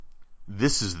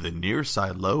This is the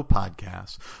Nearside Low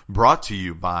podcast, brought to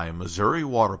you by Missouri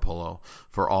Water Polo.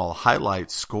 For all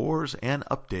highlights, scores, and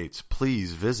updates,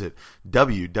 please visit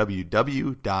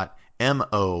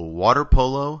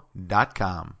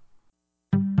www.mowaterpolo.com.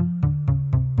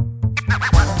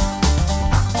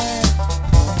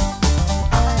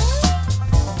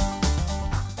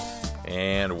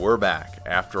 And we're back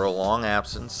after a long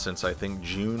absence since I think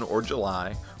June or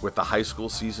July, with the high school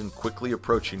season quickly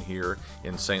approaching here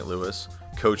in St. Louis.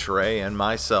 Coach Ray and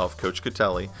myself, Coach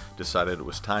Catelli, decided it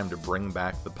was time to bring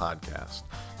back the podcast.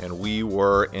 And we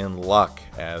were in luck,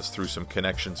 as through some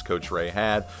connections Coach Ray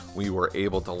had, we were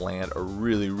able to land a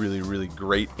really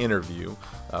great interview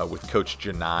with Coach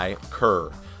Janai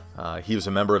Kerr. He was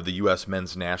a member of the U.S.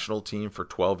 men's national team for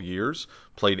 12 years,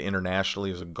 played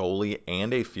internationally as a goalie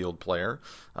and a field player,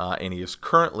 and he is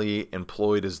currently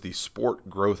employed as the sport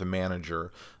growth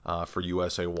manager for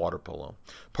USA Water Polo.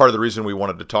 Part of the reason we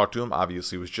wanted to talk to him,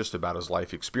 obviously, was just about his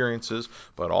life experiences,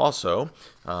 but also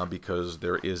because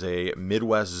there is a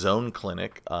Midwest Zone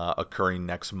Clinic occurring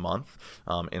next month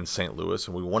in St. Louis,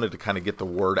 and we wanted to kind of get the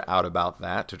word out about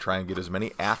that to try and get as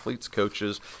many athletes,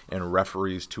 coaches, and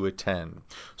referees to attend.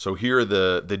 So here are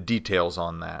the details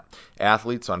on that.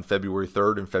 Athletes, on February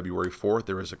 3rd and February 4th,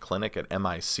 there is a clinic at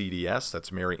MICDS,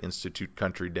 that's Mary Institute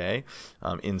Country Day,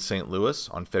 in St. Louis.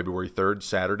 On February 3rd,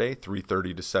 Saturday,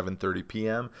 3:30 to 7:30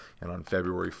 p.m., and on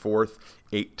February 4th,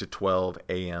 8 to 12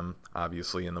 a.m.,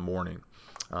 obviously in the morning.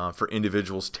 For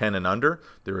individuals 10 and under,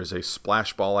 there is a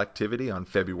splash ball activity on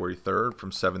February 3rd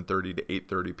from 7:30 to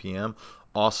 8:30 p.m.,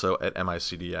 also at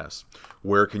MICDS.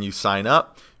 Where can you sign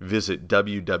up? Visit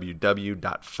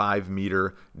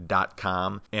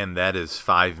www.5meter.com, and that is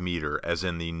 5meter, as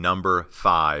in the number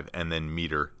 5, and then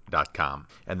meter.com.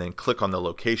 And then click on the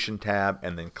location tab,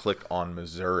 and then click on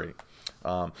Missouri.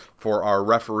 For our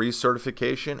referee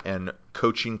certification and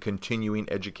coaching continuing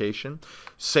education,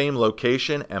 same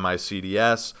location,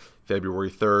 MICDS, February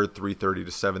 3rd, 3:30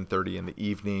 to 7:30 in the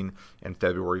evening, and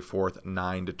February 4th,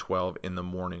 9 to 12 in the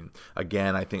morning.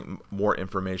 Again, I think more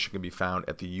information can be found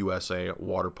at the USA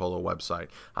Water Polo website.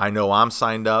 I know I'm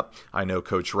signed up. I know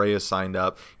Coach Ray is signed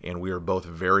up, and we are both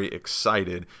very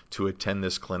excited to attend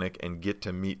this clinic and get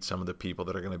to meet some of the people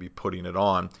that are going to be putting it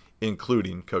on,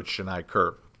 including Coach Janai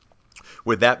Kerr.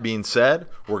 With that being said,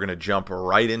 we're going to jump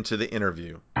right into the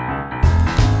interview.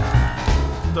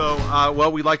 So,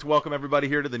 we'd like to welcome everybody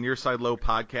here to the Nearside Low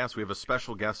podcast. We have a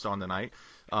special guest on tonight.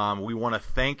 We want to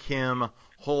thank him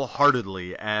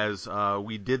wholeheartedly, as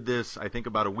we did this, I think,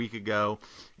 about a week ago,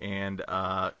 and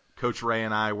Coach Ray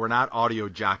and I, we're not audio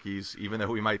jockeys, even though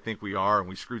we might think we are, and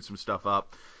we screwed some stuff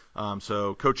up.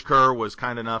 So Coach Kerr was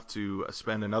kind enough to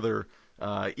spend another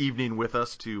evening with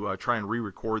us to try and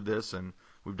re-record this, and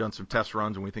we've done some test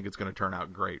runs, and we think it's going to turn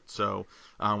out great. So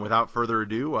without further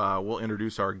ado, we'll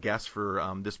introduce our guest for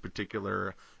this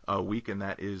particular week, and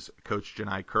that is Coach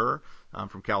Janai Kerr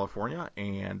from California.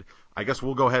 And I guess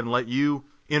we'll go ahead and let you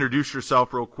introduce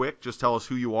yourself real quick. Just tell us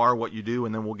who you are, what you do,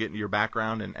 and then we'll get into your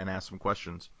background and ask some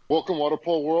questions. Welcome, Water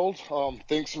Polo World.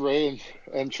 Thanks, Ray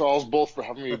and Charles, both for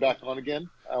having me back on again.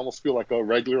 I almost feel like a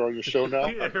regular on your show now.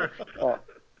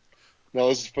 No,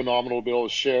 this is phenomenal to be able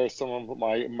to share some of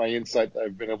my insight that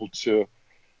I've been able to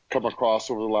come across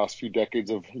over the last few decades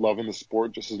of loving the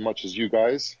sport just as much as you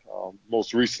guys.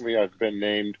 Most recently, I've been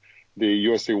named the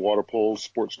USA Water Polo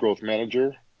Sports Growth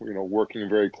Manager, working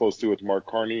very closely with Mark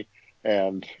Carney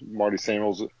and Marty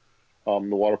Samuels, the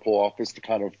Water Polo office, to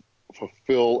kind of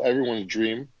fulfill everyone's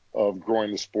dream of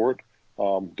growing the sport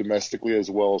domestically as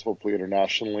well as hopefully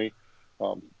internationally.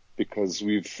 Because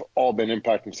we've all been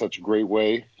impacted in such a great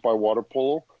way by water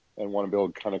polo and want to be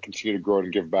able to kind of continue to grow it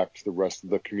and give back to the rest of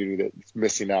the community that's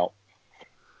missing out.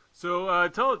 So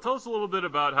tell us a little bit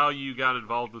about how you got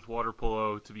involved with water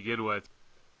polo to begin with.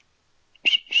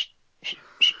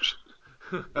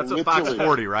 That's a Fox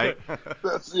 40, right?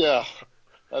 That's a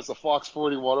Fox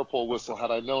 40 water polo whistle.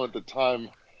 Had I known at the time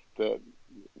that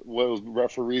what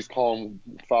referees calling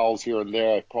fouls here and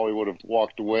there, I probably would have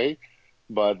walked away.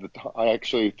 But I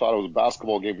actually thought it was a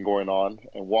basketball game going on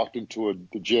and walked into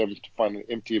the gym to find it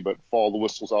empty, but followed the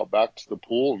whistles out back to the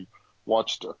pool and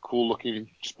watched a cool-looking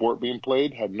sport being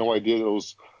played. Had no idea that it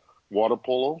was water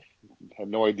polo. Had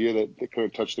no idea that they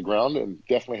couldn't touch the ground, and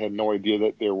definitely had no idea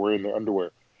that they were wearing their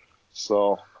underwear.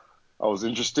 So I was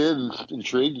interested and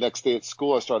intrigued. Next day at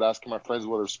school, I started asking my friends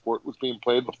what other sport was being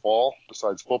played in the fall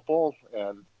besides football,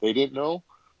 and they didn't know.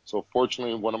 So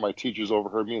fortunately, one of my teachers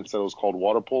overheard me and said it was called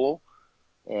water polo.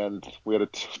 And we had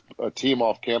a team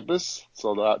off campus.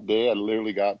 So that day I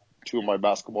literally got two of my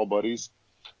basketball buddies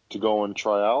to go and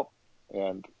try out.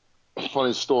 And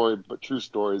funny story, but true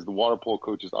story, is the water polo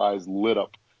coach's eyes lit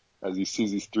up as he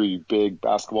sees these three big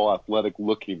basketball athletic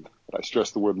looking, I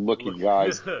stress the word looking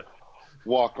guys,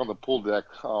 walk on the pool deck.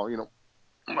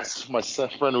 My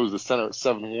friend who was the center at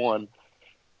 7'1",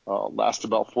 lasted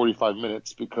about 45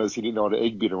 minutes because he didn't know how to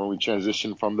egg beat her. When we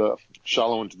transitioned from the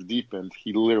shallow into the deep end,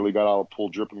 he literally got out of the pool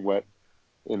dripping wet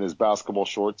in his basketball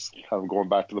shorts, kind of going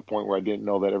back to the point where I didn't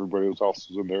know that everybody was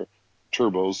also in their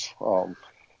turbos.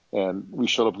 And we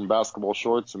showed up in basketball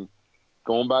shorts, and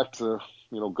going back to,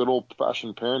 good old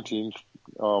fashioned parenting.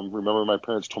 Remember my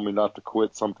parents told me not to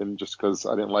quit something just because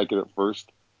I didn't like it at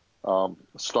first.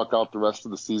 Stuck out the rest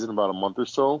of the season, about a month or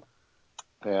so,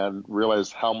 and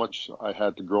realized how much I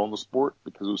had to grow in the sport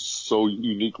because it was so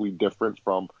uniquely different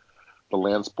from the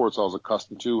land sports I was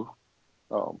accustomed to.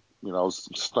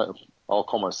 I'll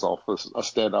call myself a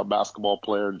standout basketball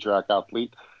player and track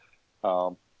athlete.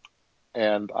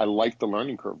 And I liked the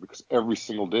learning curve because every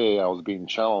single day I was being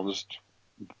challenged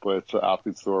with the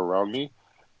athletes that were around me.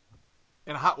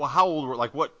 And how old were,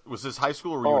 what was this, high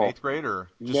school, or were you in eighth grade, or?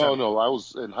 No, I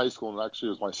was in high school, and actually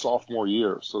it was my sophomore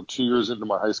year. So 2 years into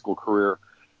my high school career,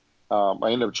 I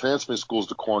ended up transferring schools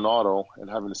to Coronado and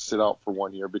having to sit out for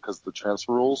 1 year because of the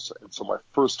transfer rules. And so my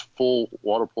first full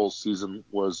water polo season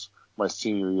was my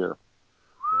senior year.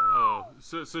 Wow.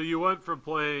 So you went from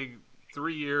playing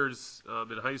 3 years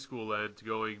in high school then to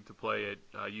going to play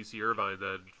at UC Irvine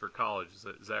then for college.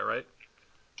 Is that right?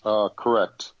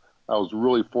 Correct. I was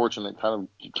really fortunate, kind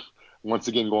of, once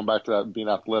again, going back to that being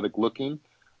athletic looking,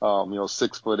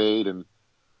 6'8", and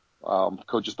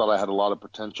coaches thought I had a lot of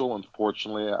potential.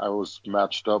 Unfortunately, I was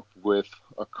matched up with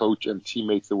a coach and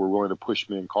teammates that were willing to push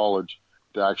me in college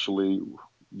to actually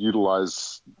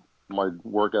utilize my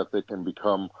work ethic and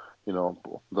become,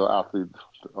 the athlete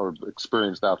or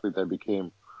experienced athlete that I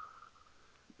became.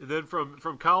 And then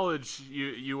from college,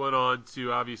 you went on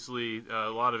to obviously a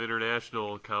lot of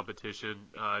international competition.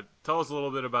 Tell us a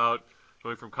little bit about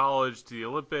going from college to the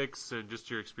Olympics and just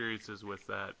your experiences with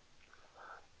that.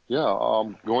 Yeah,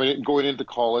 going into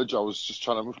college, I was just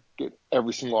trying to get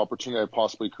every single opportunity I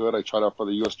possibly could. I tried out for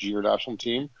the U.S. junior national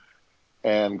team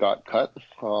and got cut.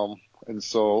 And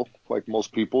so, like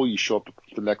most people, you show up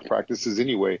to the next practices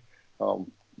anyway.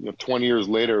 20 years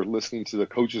later, listening to the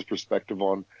coach's perspective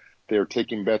on, they were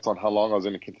taking bets on how long I was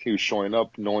going to continue showing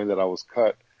up, knowing that I was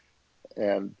cut.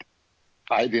 And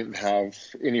I didn't have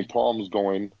any problems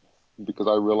going because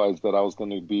I realized that I was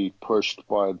going to be pushed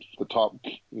by the top,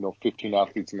 15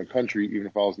 athletes in the country, even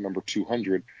if I was number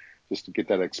 200, just to get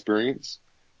that experience.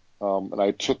 And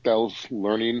I took those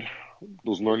learning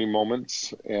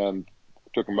moments and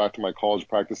took them back to my college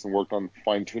practice and worked on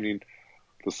fine-tuning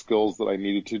the skills that I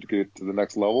needed to get to the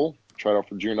next level. Tried out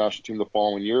for the junior national team the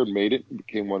following year and made it,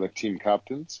 became one of the team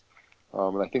captains.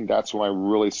 And I think that's when I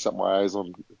really set my eyes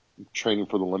on training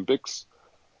for the Olympics.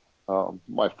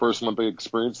 My first Olympic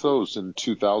experience, though, was in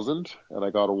 2000, and I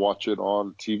got to watch it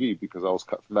on TV because I was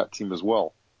cut from that team as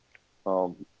well.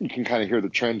 You can kind of hear the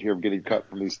trend here of getting cut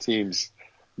from these teams,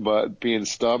 but being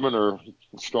stubborn or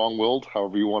strong-willed,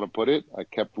 however you want to put it, I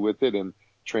kept with it and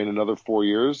trained another 4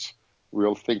 years,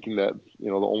 thinking that, the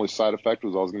only side effect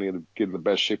was I was going to get in the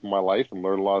best shape of my life and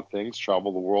learn a lot of things,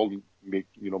 travel the world, and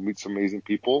meet some amazing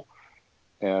people.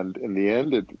 And in the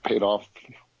end, it paid off,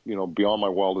 beyond my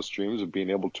wildest dreams of being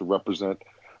able to represent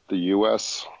the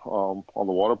U.S. On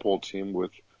the water polo team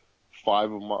with five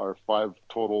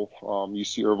total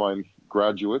UC Irvine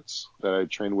graduates that I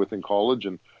trained with in college.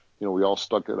 And, we all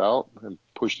stuck it out and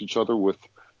pushed each other with,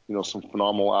 some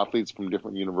phenomenal athletes from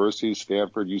different universities,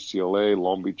 Stanford, UCLA,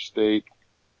 Long Beach State,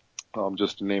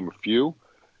 just to name a few.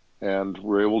 And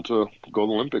we're able to go to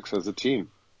the Olympics as a team.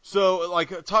 So,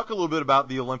 talk a little bit about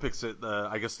the Olympics at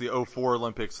I guess the 2004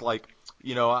 Olympics.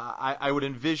 I would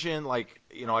envision,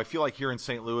 I feel like here in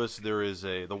St. Louis,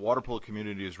 the water polo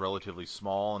community is relatively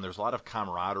small, and there's a lot of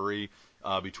camaraderie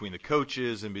between the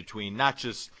coaches and between not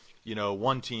just,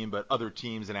 one team, but other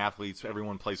teams and athletes.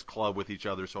 Everyone plays club with each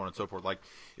other, so on and so forth.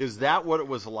 Is that what it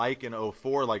was like in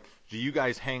 2004? Do you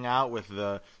guys hang out with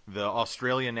the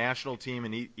Australian national team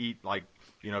and eat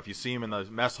if you see them in the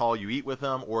mess hall, you eat with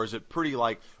them? Or is it pretty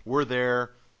we're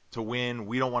there to win,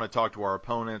 we don't want to talk to our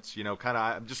opponents?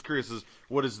 I'm just curious,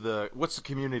 what's the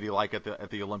community like at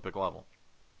the Olympic level?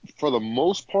 For the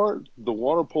most part, the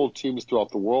water polo teams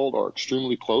throughout the world are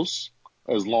extremely close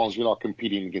as long as you're not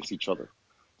competing against each other.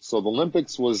 So the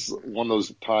Olympics was one of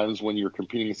those times when you're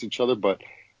competing against each other, but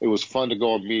it was fun to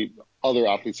go and meet other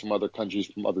athletes from other countries,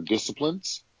 from other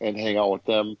disciplines, and hang out with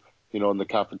them, in the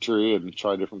cafeteria and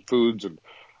try different foods and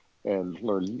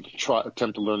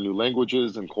attempt to learn new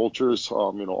languages and cultures,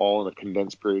 all in a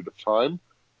condensed period of time.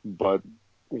 But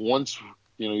once,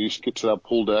 you get to that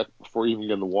pool deck, before you even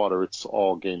get in the water, it's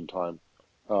all game time.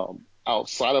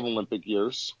 Outside of Olympic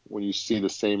years, when you see the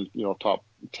same, top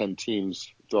 10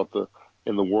 teams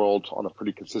in the world on a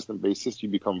pretty consistent basis, you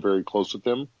become very close with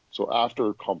them. So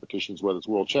after competitions, whether it's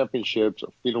World Championships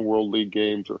or FINA World League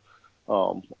games or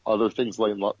other things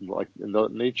like in that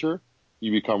nature,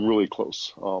 you become really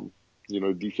close.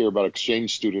 You hear about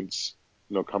exchange students,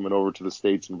 coming over to the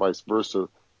States and vice versa.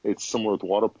 It's similar with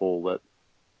water polo that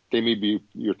they may be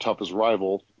your toughest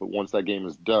rival, but once that game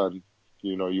is done,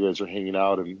 you guys are hanging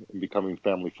out and becoming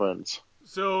family friends.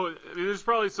 So, there's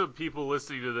probably some people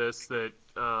listening to this that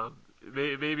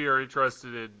maybe are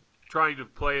interested in trying to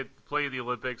play in the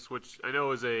Olympics, which I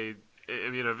know is a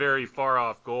very far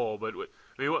off goal. But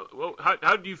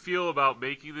how do you feel about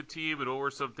making the team, and what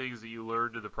were some things that you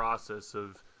learned in the process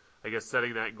of, I guess,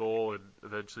 setting that goal and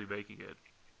eventually making it?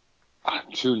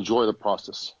 To enjoy the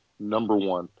process, number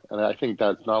one, and I think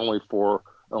that's not only for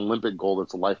an Olympic goal;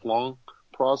 that's a lifelong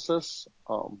process.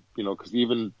 Because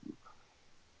even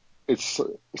it's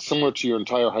similar to your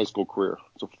entire high school career.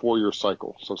 It's a 4-year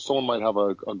cycle. So someone might have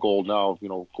a goal now,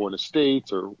 going to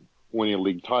states or winning a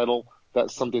league title.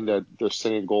 That's something that they're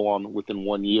setting a goal on within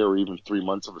 1 year or even 3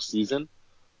 months of a season.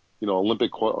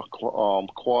 Olympic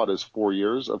quad is 4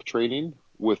 years of training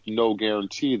with no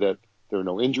guarantee that there are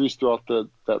no injuries throughout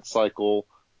that cycle,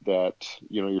 that,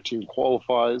 your team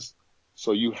qualifies.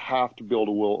 So you have to be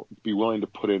able to be willing to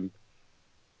put in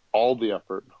all the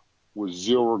effort with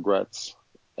zero regrets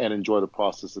and enjoy the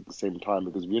process at the same time,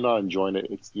 because if you're not enjoying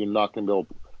it, you're not going to be able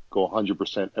to go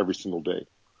 100% every single day.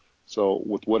 So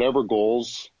with whatever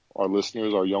goals our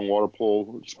listeners, our young water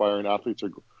polo aspiring athletes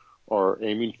are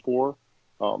aiming for,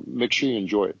 make sure you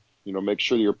enjoy it. Make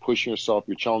sure that you're pushing yourself,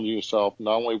 you're challenging yourself,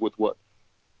 not only with what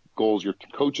goals your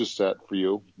coaches set for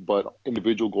you, but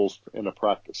individual goals in a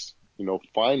practice.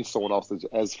 Find someone else that's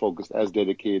as focused, as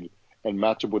dedicated, and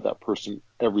match up with that person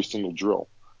every single drill.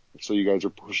 So you guys are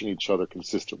pushing each other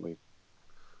consistently.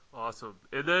 Awesome.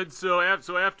 And then so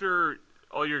after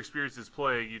all your experiences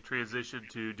playing, you transitioned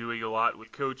to doing a lot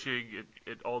with coaching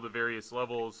at all the various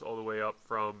levels, all the way up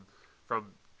from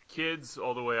kids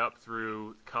all the way up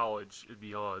through college and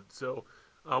beyond. So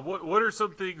what are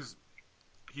some things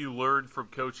you learned from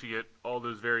coaching at all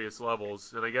those various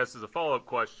levels? And I guess as a follow-up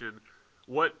question,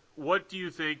 what do you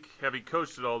think, having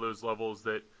coached at all those levels,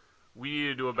 that we need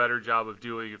to do a better job of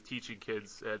teaching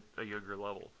kids at a younger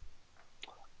level?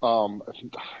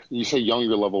 You say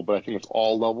younger level, but I think it's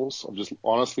all levels of just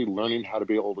honestly learning how to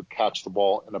be able to catch the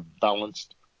ball in a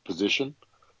balanced position.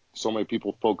 So many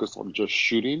people focus on just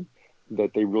shooting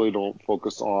that they really don't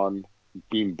focus on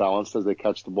being balanced as they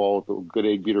catch the ball with a good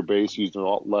egg beater base, using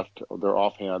their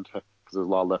offhand, because there's a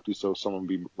lot of lefties, so someone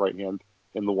be right hand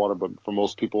in the water, but for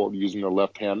most people using their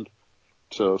left hand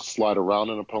to slide around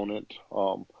an opponent,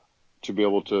 to be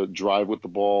able to drive with the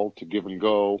ball, to give and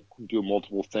go, do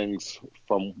multiple things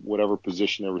from whatever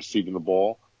position they're receiving the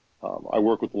ball. I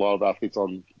work with a lot of athletes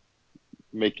on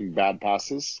making bad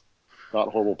passes, not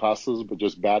horrible passes, but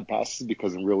just bad passes,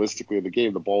 because realistically in the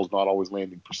game, the ball is not always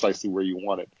landing precisely where you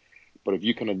want it. But if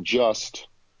you can adjust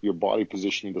your body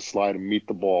positioning to slide and meet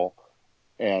the ball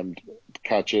and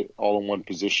catch it all in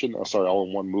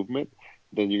one movement,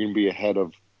 then you're going to be ahead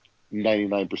of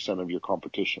 99% of your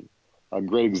competition. A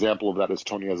great example of that is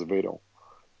Tony Azevedo.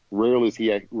 Rarely is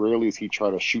he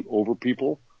trying to shoot over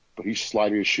people, but he's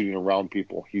sliding and shooting around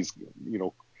people. He's,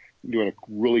 doing a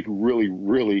really, really,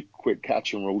 really quick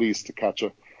catch and release to catch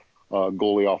a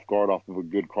goalie off guard off of a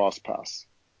good cross pass.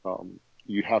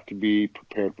 You have to be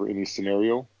prepared for any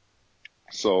scenario.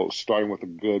 So starting with a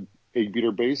good egg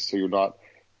beater base, so you're not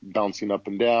bouncing up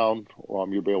and down,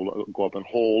 you'll be able to go up and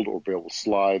hold or be able to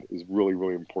slide, is really,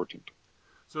 really important.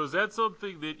 So is that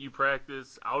something that you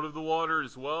practice out of the water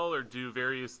as well, or do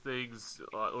various things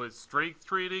with strength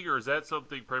training, or is that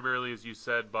something primarily, as you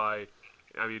said, by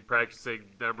practicing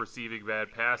them receiving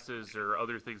bad passes or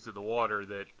other things in the water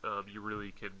that you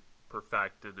really can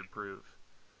perfect and improve?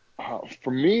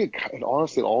 For me, it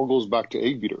honestly, it all goes back to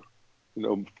egg beater.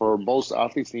 For most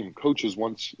athletes and even coaches,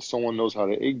 once someone knows how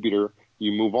to egg beater,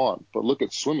 you move on. But look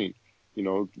at swimming.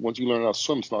 Once you learn how to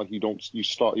swim, it's not like you don't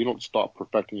stop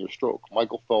perfecting your stroke.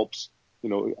 Michael Phelps,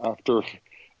 after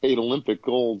 8 Olympic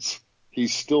golds,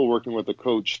 he's still working with a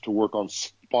coach to work on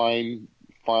fine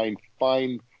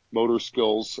motor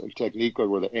skills and technique, like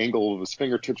where the angle of his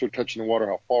fingertips are touching the water,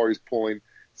 how far he's pulling.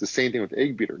 It's the same thing with the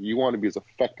egg beater. You want to be as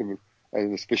effective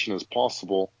and as efficient as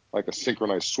possible, like a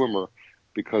synchronized swimmer,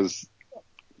 because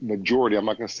majority, I'm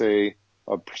not going to say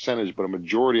a percentage, but a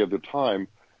majority of the time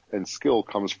and skill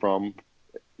comes from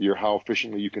how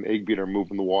efficiently you can egg beat or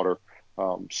move in the water.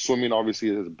 Swimming obviously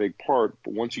is a big part,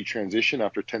 but once you transition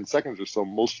after 10 seconds or so,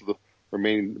 most of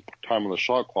remaining time on the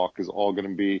shot clock is all going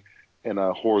to be in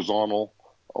a horizontal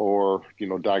or,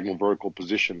 diagonal vertical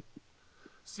position.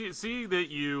 Seeing that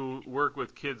you work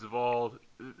with kids of all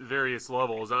various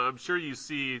levels, I'm sure you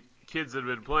see kids that have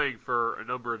been playing for a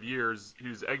number of years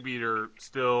whose egg beater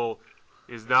still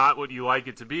is not what you like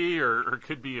it to be, or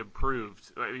could be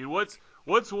improved. I mean, what's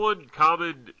one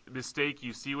common mistake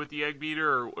you see with the egg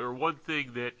beater, or one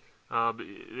thing that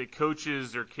that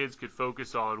coaches or kids could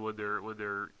focus on when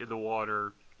they're in the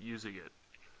water using it?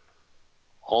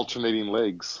 Alternating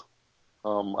legs.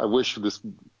 I wish this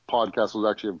podcast was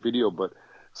actually a video, but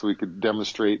so we could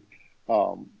demonstrate.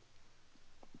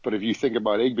 But if you think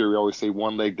about egg beater, we always say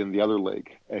one leg, then the other leg.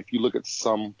 And if you look at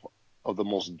some of the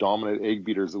most dominant egg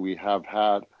beaters that we have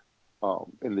had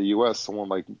in the U.S., someone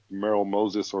like Merrill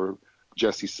Moses or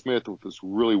Jesse Smith with this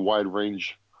really wide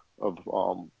range of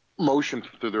motion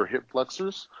through their hip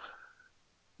flexors,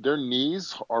 their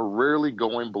knees are rarely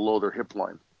going below their hip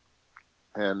line.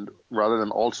 And rather than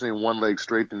alternating one leg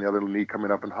straight and the other knee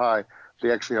coming up and high,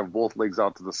 they actually have both legs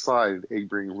out to the side, egg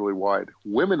beating really wide.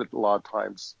 Women, a lot of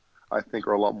times, I think,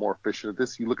 are a lot more efficient at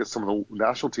this. You look at some of the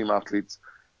national team athletes,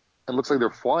 and it looks like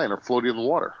they're flying or floating in the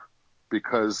water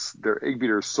because their egg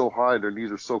beater is so high, their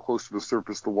knees are so close to the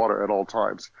surface of the water at all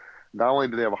times. Not only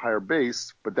do they have a higher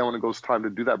base, but then when it goes time to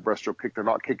do that breaststroke kick, they're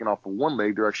not kicking off of one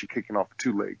leg, they're actually kicking off of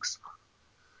two legs.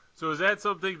 So is that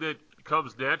something that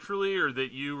comes naturally, or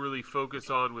that you really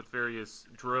focus on with various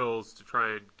drills to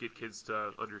try and get kids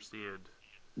to understand?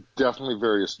 Definitely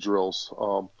various drills.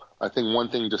 I think one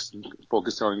thing, just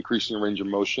focusing on increasing range of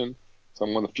motion. So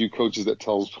I'm one of the few coaches that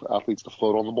tells athletes to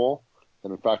float on the ball.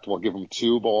 And in fact, I'll give them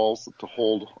two balls to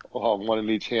hold, one in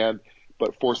each hand,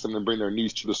 but force them to bring their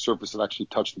knees to the surface and actually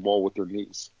touch the ball with their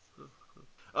knees.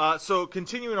 So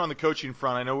continuing on the coaching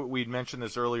front, I know we'd mentioned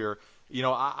this earlier.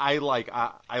 I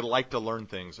like to learn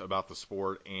things about the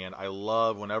sport, and I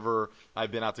love whenever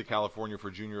I've been out to California for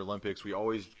Junior Olympics, we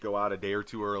always go out a day or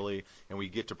two early, and we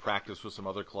get to practice with some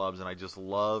other clubs, and I just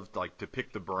love to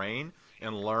pick the brain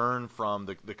and learn from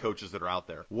the coaches that are out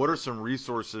there. What are some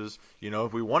resources,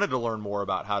 if we wanted to learn more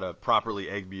about how to properly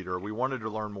egg beat, or we wanted to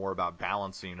learn more about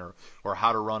balancing, or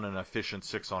how to run an efficient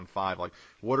 6-on-5,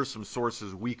 what are some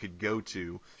sources we could go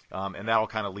to, and that'll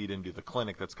kind of lead into the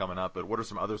clinic that's coming up, but what are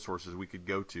some other sources we could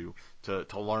go to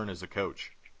learn as a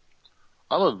coach?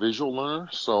 I'm a visual learner,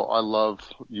 so I love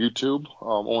YouTube.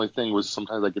 Only thing was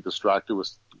sometimes I get distracted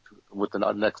with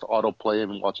the next autoplay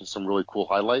and watching some really cool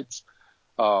highlights.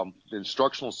 The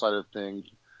instructional side of things,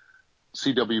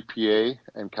 CWPA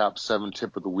and CAP 7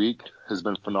 tip of the week has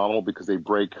been phenomenal because they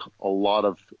break a lot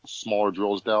of smaller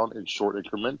drills down in short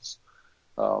increments.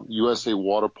 USA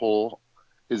Water Polo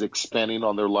is expanding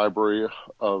on their library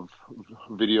of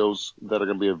videos that are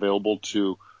going to be available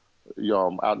to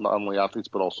not only athletes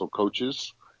but also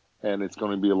coaches, and it's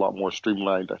going to be a lot more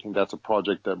streamlined. I think that's a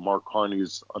project that Mark Carney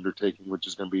is undertaking, which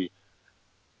is going to be,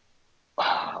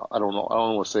 I don't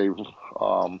want to say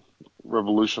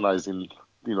revolutionizing,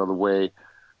 the way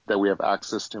that we have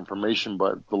access to information,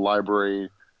 but the library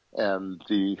and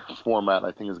the format,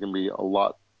 I think, is going to be a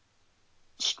lot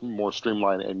more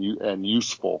streamlined and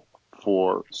useful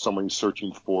for somebody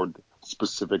searching for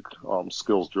specific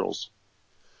skills drills.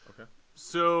 Okay.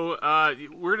 So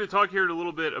we're going to talk here in a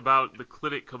little bit about the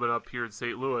clinic coming up here in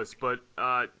St. Louis, but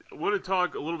I want to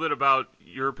talk a little bit about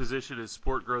your position as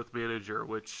Sport Growth Manager,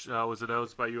 which was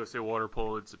announced by USA Water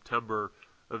Polo in September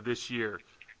of this year.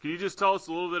 Can you just tell us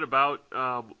a little bit about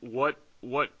what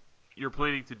you're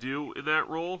planning to do in that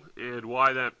role and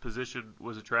why that position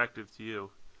was attractive to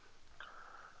you?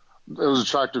 It was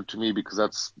attractive to me because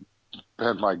that's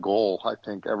been my goal, I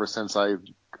think, ever since I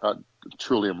got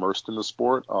truly immersed in the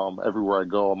sport. Everywhere I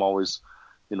go, I'm always,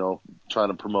 trying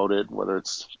to promote it, whether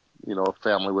it's, a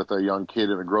family with a young kid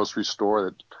in a grocery store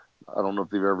that I don't know if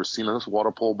they've ever seen a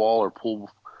water polo ball or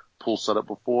pool setup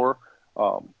before.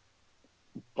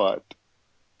 But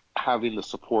having the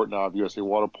support now of USA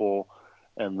Water Polo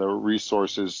and the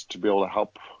resources to be able to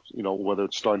help, whether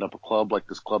it's starting up a club like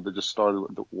this club that just started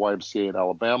with the YMCA in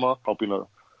Alabama, helping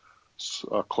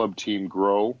a club team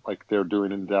grow like they're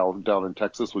doing down in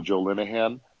Texas with Joe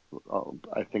Linehan.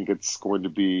 I think it's going to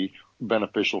be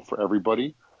beneficial for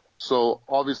everybody. So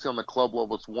obviously on the club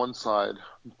level, it's one side,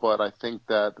 but I think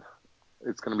that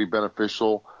it's going to be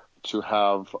beneficial to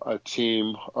have a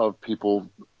team of people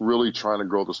really trying to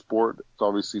grow the sport. It's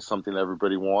obviously something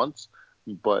everybody wants,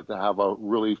 but to have a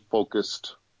really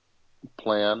focused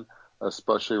plan,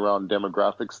 especially around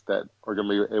demographics that are going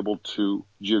to be able to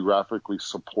geographically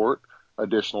support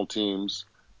additional teams,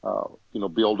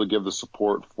 be able to give the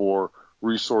support for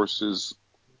resources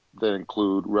that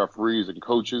include referees and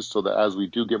coaches so that as we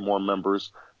do get more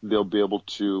members, they'll be able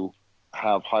to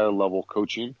have higher level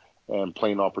coaching and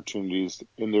playing opportunities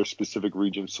in their specific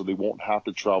region, so they won't have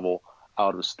to travel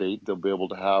out of state. They'll be able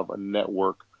to have a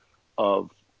network of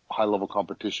high level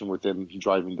competition within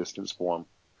driving distance for them.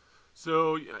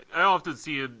 So I often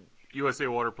see in USA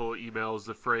Water Polo emails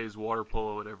the phrase "water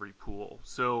polo in every pool."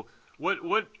 So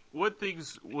what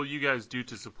things will you guys do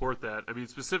to support that? I mean,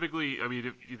 specifically, I mean,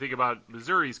 if you think about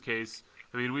Missouri's case,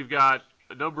 I mean, we've got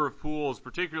a number of pools,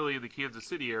 particularly in the Kansas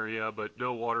City area, but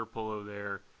no water polo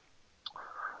there.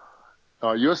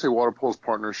 USA Water Polo's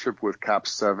partnership with Cap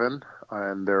 7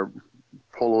 and their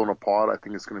Polo in a Pod, I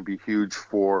think is going to be huge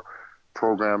for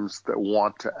programs that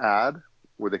want to add,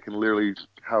 where they can literally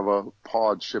have a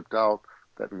pod shipped out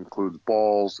that includes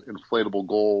balls, inflatable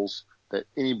goals, that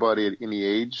anybody at any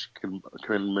age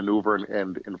can maneuver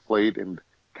and inflate and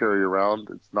carry around.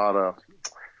 It's not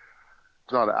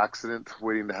an accident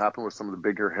waiting to happen with some of the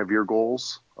bigger, heavier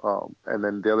goals. And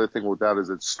then the other thing with that is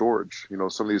it's storage. You know,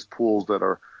 some of these pools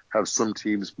that have swim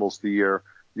teams most of the year,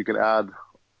 you can add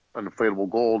an inflatable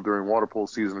goal during water polo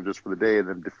season or just for the day and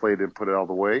then deflate it and put it out of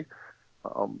the way.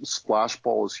 Splash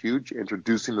ball is huge,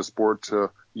 introducing the sport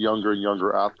to younger and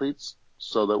younger athletes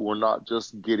so that we're not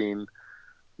just getting,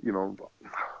 you know,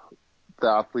 the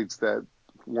athletes that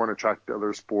weren't attracted to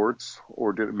other sports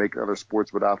or didn't make other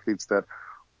sports, but athletes that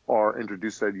are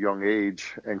introduced at a young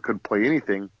age and could play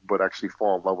anything, but actually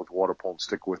fall in love with water polo and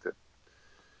stick with it.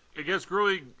 I guess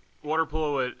growing water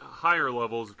polo at higher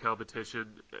levels of competition.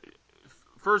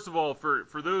 First of all,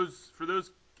 for those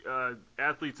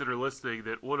athletes that are listening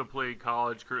that want to play in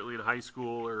college, currently in high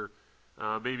school, or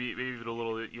maybe even a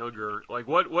little bit younger, like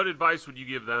what advice would you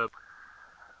give them?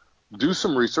 Do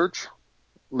some research.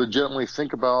 Legitimately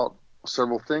think about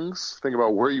several things. Think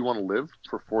about where you want to live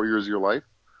for 4 years of your life.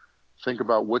 Think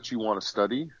about what you want to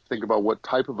study. Think about what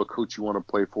type of a coach you want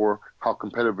to play for, how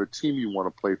competitive a team you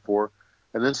want to play for,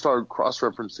 and then start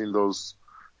cross-referencing those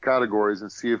categories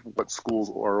and see what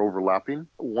schools are overlapping.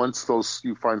 Once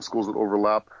you find schools that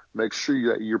overlap, make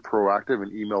sure that you're proactive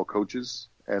and email coaches,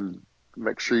 and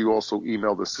make sure you also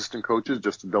email the assistant coaches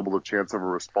just to double the chance of a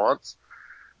response.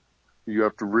 You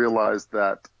have to realize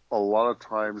that a lot of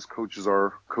times coaches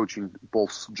are coaching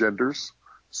both genders,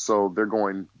 so they're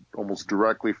going almost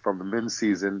directly from the men's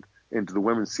season into the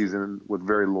women's season with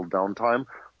very little downtime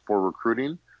for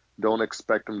recruiting. Don't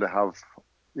expect them to have,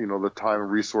 you know, the time and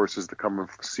resources to come and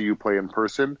see you play in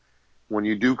person. When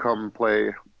you do come and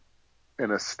play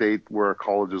in a state where a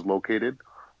college is located,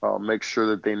 make sure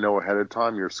that they know ahead of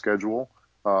time your schedule,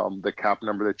 the cap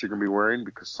number that you're going to be wearing,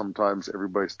 because sometimes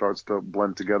everybody starts to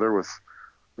blend together with,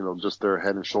 you know, just their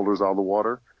head and shoulders out of the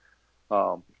water.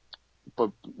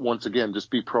 But once again, just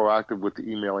be proactive with the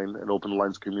emailing and open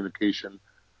lines of communication.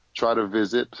 Try to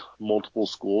visit multiple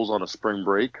schools on a spring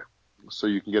break so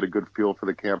you can get a good feel for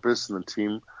the campus and the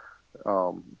team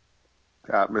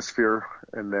atmosphere,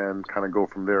 and then kind of go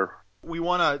from there. We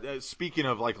want to, speaking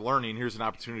of like learning, here's an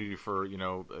opportunity for,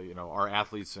 our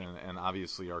athletes and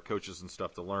obviously our coaches and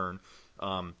stuff to learn.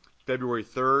 February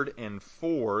 3rd and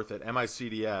 4th at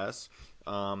MICDS,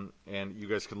 and you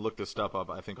guys can look this stuff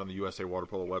up, I think, on the USA Water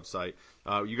Polo website.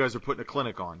 You guys are putting a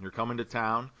clinic on. You're coming to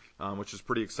town, which is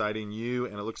pretty exciting. You,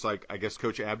 and it looks like, I guess,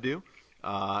 Coach Abdu.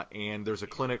 And there's a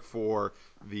clinic for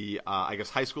the,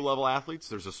 high school level athletes.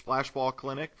 There's a splash ball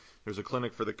clinic. There's a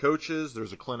clinic for the coaches.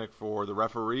 There's a clinic for the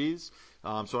referees.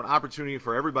 So an opportunity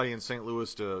for everybody in St.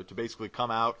 Louis to basically come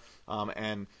out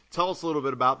and tell us a little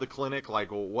bit about the clinic. Like,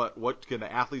 what can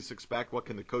the athletes expect? What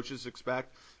can the coaches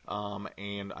expect?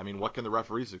 And I mean, what can the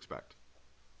referees expect?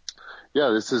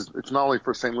 Yeah, it's not only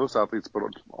for St. Louis athletes, but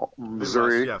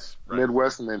Missouri, Midwest, yes, right.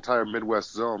 Midwest, and the entire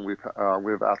Midwest zone. We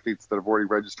have athletes that have already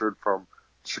registered from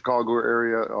Chicago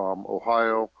area,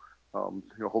 Ohio.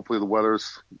 Hopefully the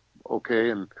weather's okay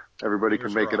and everybody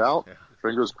Fingers can make crossed. it out. Yeah.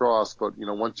 Fingers crossed. But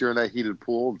once you're in that heated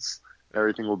pool,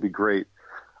 everything will be great.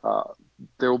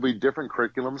 There will be different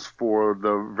curriculums for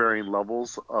the varying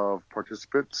levels of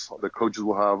participants. The coaches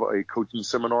will have a coaching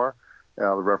seminar.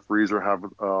 The referees will have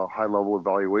a high-level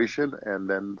evaluation, and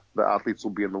then the athletes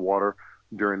will be in the water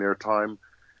during their time.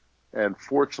 And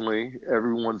fortunately,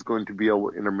 everyone's going to be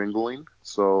able to intermingling.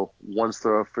 So once the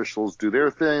officials do their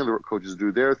thing, the coaches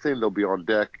do their thing, they'll be on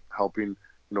deck helping,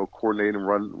 coordinate and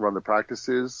run the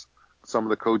practices. Some of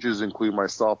the coaches, including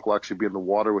myself, will actually be in the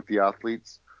water with the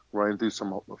athletes, running through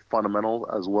some fundamental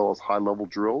as well as high-level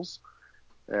drills.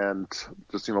 And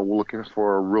just, we're looking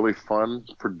for a really fun,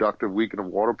 productive weekend of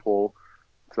water polo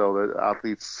so that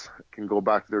athletes can go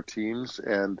back to their teams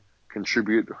and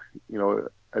contribute, at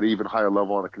an even higher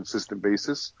level on a consistent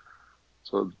basis.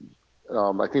 So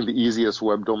I think the easiest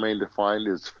web domain to find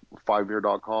is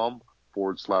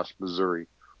 5mir.com/Missouri.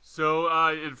 So,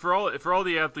 and for all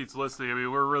the athletes listening, I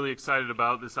mean, we're really excited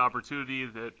about this opportunity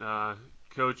that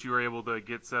Coach, you were able to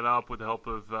get set up with the help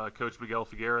of Coach Miguel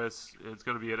Figueres. It's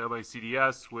going to be at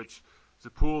MICDS, which is a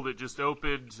pool that just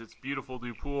opened. It's a beautiful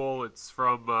new pool. It's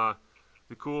from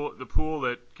the pool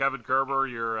that Kevin Kerber,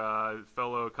 your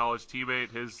fellow college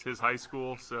teammate, his high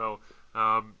school. So,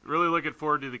 really looking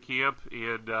forward to the camp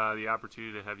and the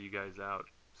opportunity to have you guys out.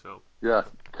 So. Yeah,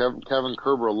 Kevin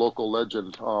Kerber, a local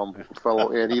legend,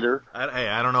 fellow anteater. Hey,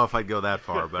 I don't know if I'd go that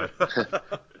far, but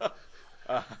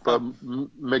but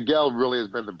Miguel really has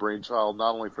been the brainchild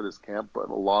not only for this camp, but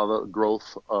a lot of the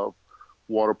growth of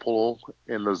water polo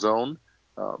in the zone.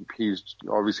 He's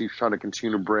obviously trying to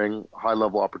continue to bring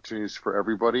high-level opportunities for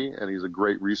everybody, and he's a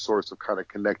great resource of kind of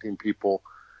connecting people,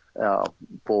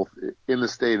 both in the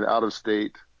state and out of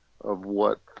state, of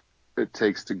what it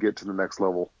takes to get to the next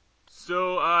level.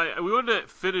 So we wanted to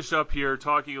finish up here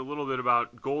talking a little bit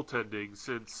about goaltending,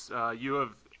 since you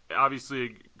have obviously a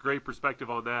great perspective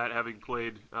on that, having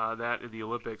played that in the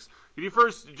Olympics. Can you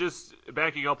first, just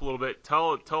backing up a little bit,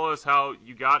 tell us how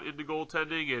you got into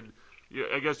goaltending and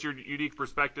I guess your unique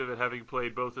perspective at having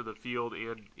played both in the field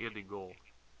and in goal?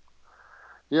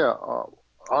 Yeah,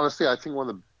 honestly, I think one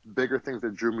of the bigger things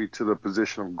that drew me to the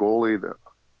position of goalie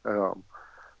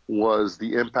was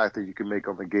the impact that you can make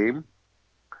on the game.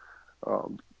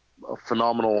 A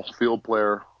phenomenal field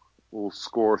player will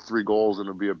score 3 goals and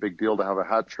it'll be a big deal to have a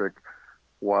hat trick,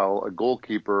 while a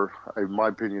goalkeeper, in my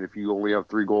opinion, if you only have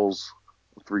 3 goal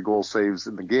saves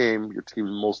in the game, your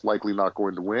team's most likely not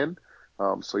going to win.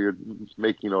 So you're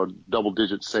making,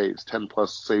 double-digit saves,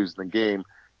 10-plus saves in the game,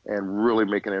 and really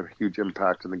making a huge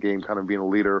impact in the game, kind of being a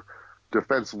leader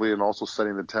defensively and also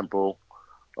setting the tempo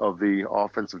of the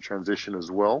offensive transition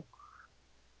as well.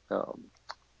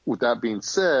 With that being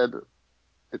said,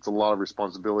 it's a lot of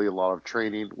responsibility, a lot of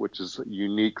training, which is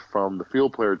unique from the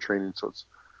field player training. So it's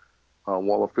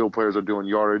while the field players are doing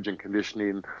yardage and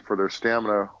conditioning for their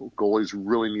stamina, goalies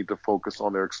really need to focus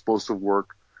on their explosive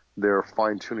work. They're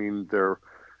fine-tuning their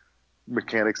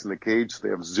mechanics in the cage, so they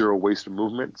have zero wasted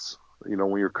movements.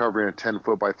 When you're covering a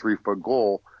 10-foot by 3-foot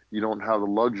goal, you don't have the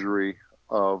luxury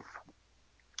of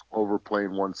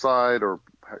overplaying one side or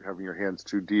having your hands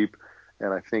too deep.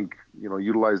 And I think,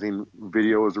 utilizing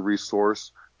video as a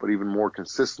resource, but even more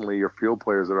consistently, your field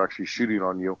players that are actually shooting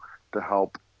on you to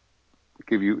help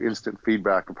give you instant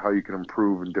feedback of how you can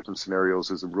improve in different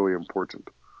scenarios is really important.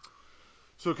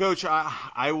 So, Coach,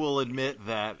 I will admit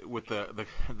that with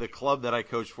the club that I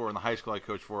coached for and the high school I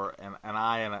coached for, and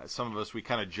some of us, we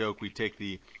kind of joke, we take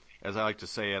the, as I like to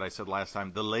say it, I said last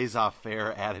time, the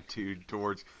laissez-faire attitude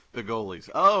towards the goalies.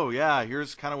 Oh, yeah,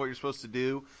 here's kind of what you're supposed to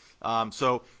do.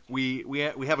 So we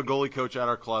have a goalie coach at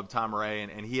our club, Tom Ray,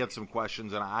 and he had some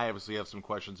questions, and I obviously have some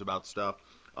questions about stuff.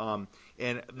 And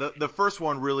the first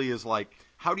one really is like,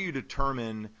 how do you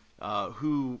determine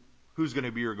who's going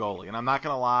to be your goalie? And I'm not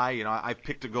going to lie, I've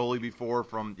picked a goalie before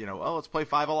from, let's play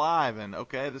 5 alive, and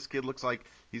okay, this kid looks like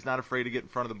he's not afraid to get in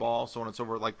front of the ball, so on and so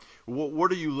forth. Like,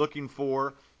 what are you looking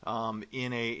for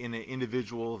in an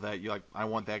individual that you like? I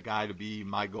want that guy to be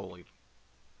my goalie.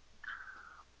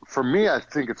 For me, I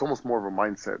think it's almost more of a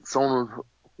mindset. Someone,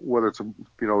 whether it's a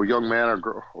young man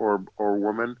or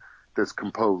woman, that's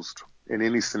composed in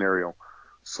any scenario.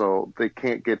 So they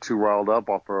can't get too riled up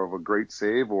off of a great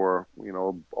save or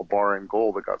a bar-in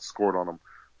goal that got scored on them.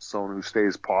 Someone who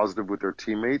stays positive with their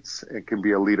teammates and can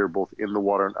be a leader both in the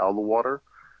water and out of the water.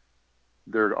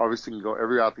 They're obviously going to go.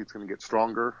 Every athlete's going to get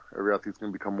stronger. Every athlete's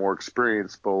going to become more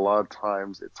experienced. But a lot of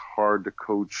times, it's hard to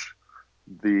coach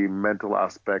the mental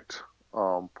aspect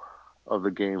of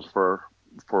the game for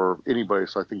anybody.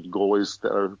 So I think goalies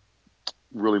that are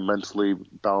really mentally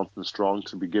balanced and strong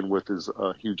to begin with is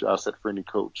a huge asset for any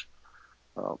coach.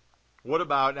 What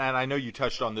about, and I know you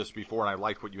touched on this before, and I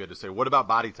liked what you had to say. What about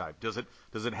body type? Does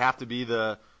it have to be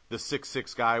the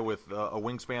 6'6" guy with a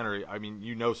wingspan? Or I mean,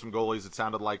 some goalies. It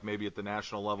sounded like maybe at the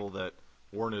national level that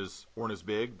weren't as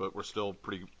big, but were still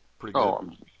pretty good. Oh,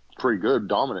 pretty good,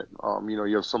 dominant.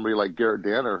 You have somebody like Garrett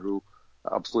Danner who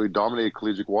absolutely dominated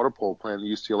collegiate water polo, playing at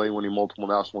UCLA, winning multiple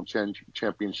national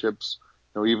championships.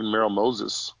 Even Merrill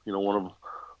Moses, one of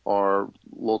our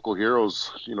local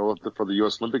heroes, for the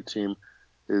U.S. Olympic team,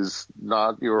 is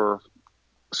not your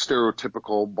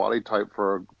stereotypical body type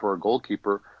for a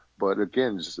goalkeeper, but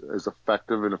again, just as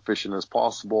effective and efficient as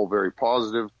possible, very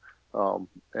positive,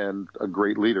 and a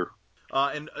great leader.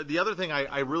 And the other thing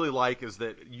I really like is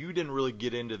that you didn't really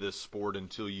get into this sport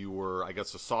until you were, I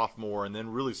guess, a sophomore, and then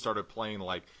really started playing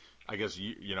like, I guess,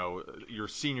 your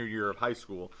senior year of high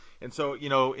school. And so,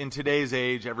 in today's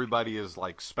age, everybody is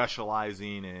like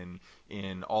specializing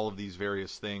in all of these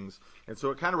various things. And so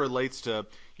it kind of relates to,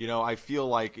 I feel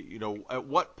like, at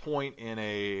what point in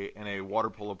a water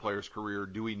polo player's career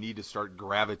do we need to start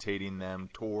gravitating them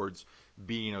towards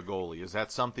being a goalie? Is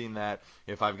that something that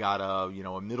if I've got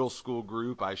a middle school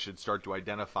group, I should start to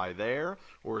identify there?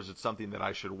 Or is it something that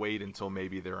I should wait until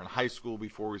maybe they're in high school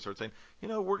before we start saying,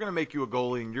 we're going to make you a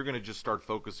goalie and you're going to just start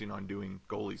focusing on doing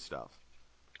goalie stuff?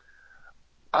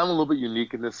 I'm a little bit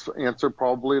unique in this answer,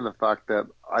 probably, in the fact that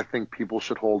I think people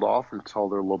should hold off until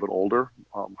they're a little bit older.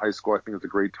 High school, I think, is a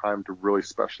great time to really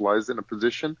specialize in a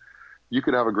position. You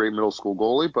could have a great middle school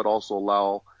goalie, but also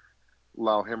allow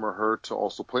him or her to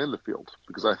also play in the field.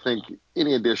 Because I think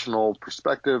any additional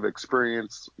perspective,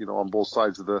 experience, on both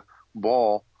sides of the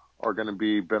ball are going to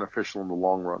be beneficial in the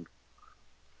long run.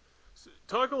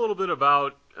 Talk a little bit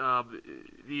about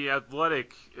the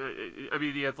athletic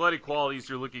qualities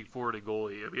you're looking for in a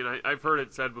goalie. I mean, I've heard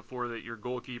it said before that your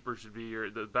goalkeeper should be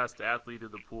the best athlete in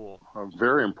the pool.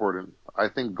 Very important. I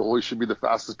think goalies should be the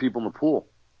fastest people in the pool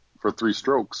for 3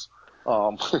 strokes.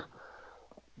 Then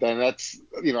that's,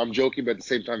 I'm joking, but at the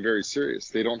same time, very serious.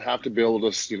 They don't have to be able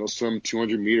to, swim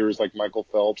 200 meters like Michael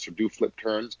Phelps or do flip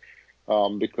turns,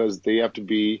 because they have to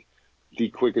be the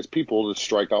quickest people to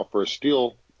strike out for a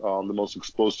steal, the most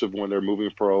explosive when they're moving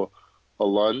for a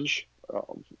lunge.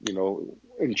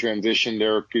 In transition,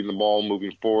 they're getting the ball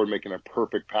moving forward, making a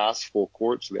perfect pass full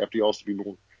court. So they have to also be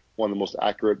one of the most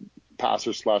accurate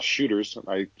passers / shooters. And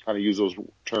I kind of use those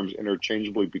terms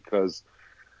interchangeably because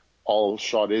all a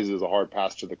shot is a hard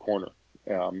pass to the corner.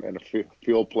 And a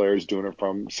field player is doing it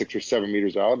from 6 or 7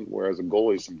 meters out, whereas a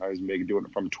goalie sometimes may be doing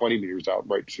it from 20 meters out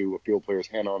right to a field player's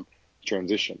hand on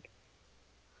transition.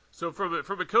 So from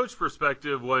a coach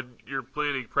perspective, when you're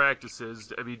planning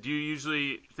practices, I mean, do you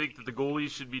usually think that the goalies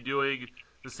should be doing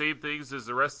the same things as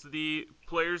the rest of the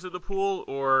players in the pool,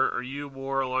 or are you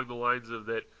more along the lines of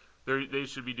that they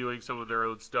should be doing some of their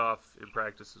own stuff in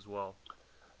practice as well?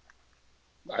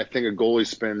 I think a goalie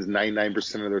spends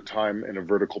 99% of their time in a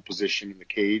vertical position in the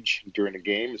cage during a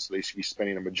game, so they should be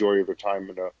spending a majority of their time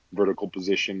in a vertical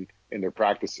position in their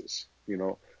practices.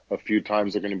 A few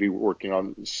times they're going to be working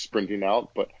on sprinting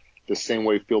out, but the same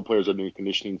way field players are doing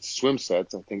conditioning swim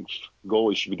sets, I think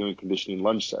goalies should be doing conditioning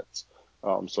lunge sets.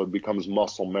 So it becomes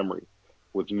muscle memory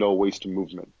with no wasted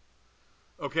movement.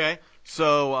 Okay,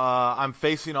 so I'm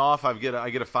facing off. I get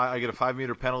a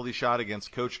 5-meter penalty shot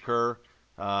against Coach Kerr.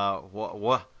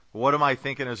 What am I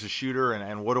thinking as a shooter,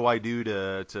 and what do I do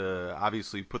to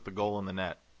obviously put the goal in the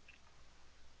net?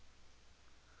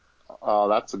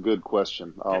 That's a good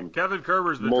question. Kevin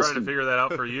Kerber's been trying to figure that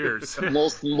out for years.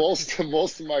 most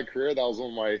of my career, that was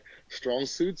one of my strong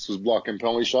suits, was blocking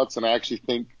penalty shots. And I actually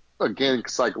think, again,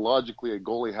 psychologically, a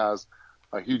goalie has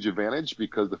a huge advantage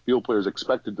because the field player is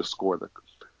expected to score the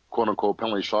quote-unquote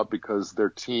penalty shot because their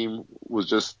team was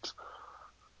just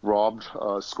robbed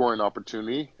a scoring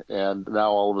opportunity. And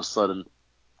now all of a sudden,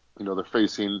 they're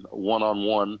facing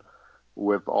one-on-one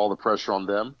with all the pressure on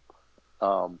them.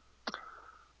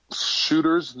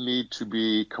 Shooters need to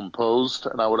be composed,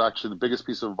 and the biggest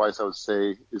piece of advice I would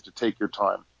say is to take your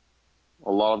time.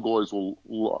 A lot of goalies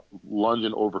will lunge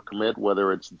and overcommit,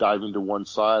 whether it's diving to one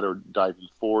side or diving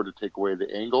forward to take away the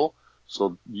angle.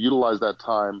 So utilize that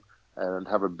time and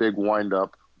have a big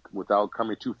wind-up without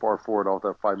coming too far forward off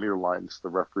that 5-meter line so the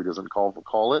referee doesn't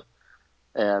call it,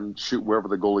 and shoot wherever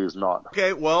the goalie is not.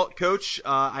 Okay, well, Coach,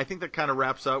 I think that kind of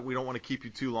wraps up. We don't want to keep you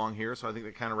too long here, so I think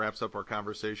that kind of wraps up our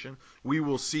conversation. We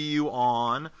will see you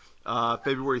on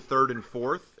February 3rd and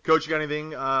 4th. Coach, you got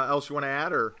anything else you want to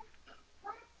add? Or?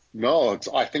 No,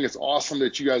 I think it's awesome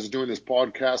that you guys are doing this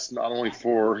podcast, not only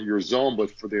for your zone,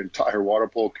 but for the entire water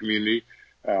polo community.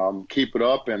 Keep it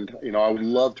up, and I would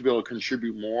love to be able to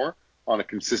contribute more on a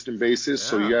consistent basis.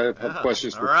 So you guys have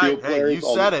questions for field players.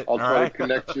 I'll try to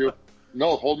connect you.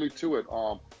 No, hold me to it.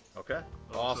 Okay.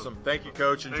 Awesome. Thank you,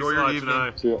 Coach. Enjoy your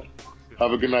evening.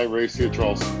 Have a good night, Ray. See you,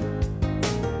 Charles.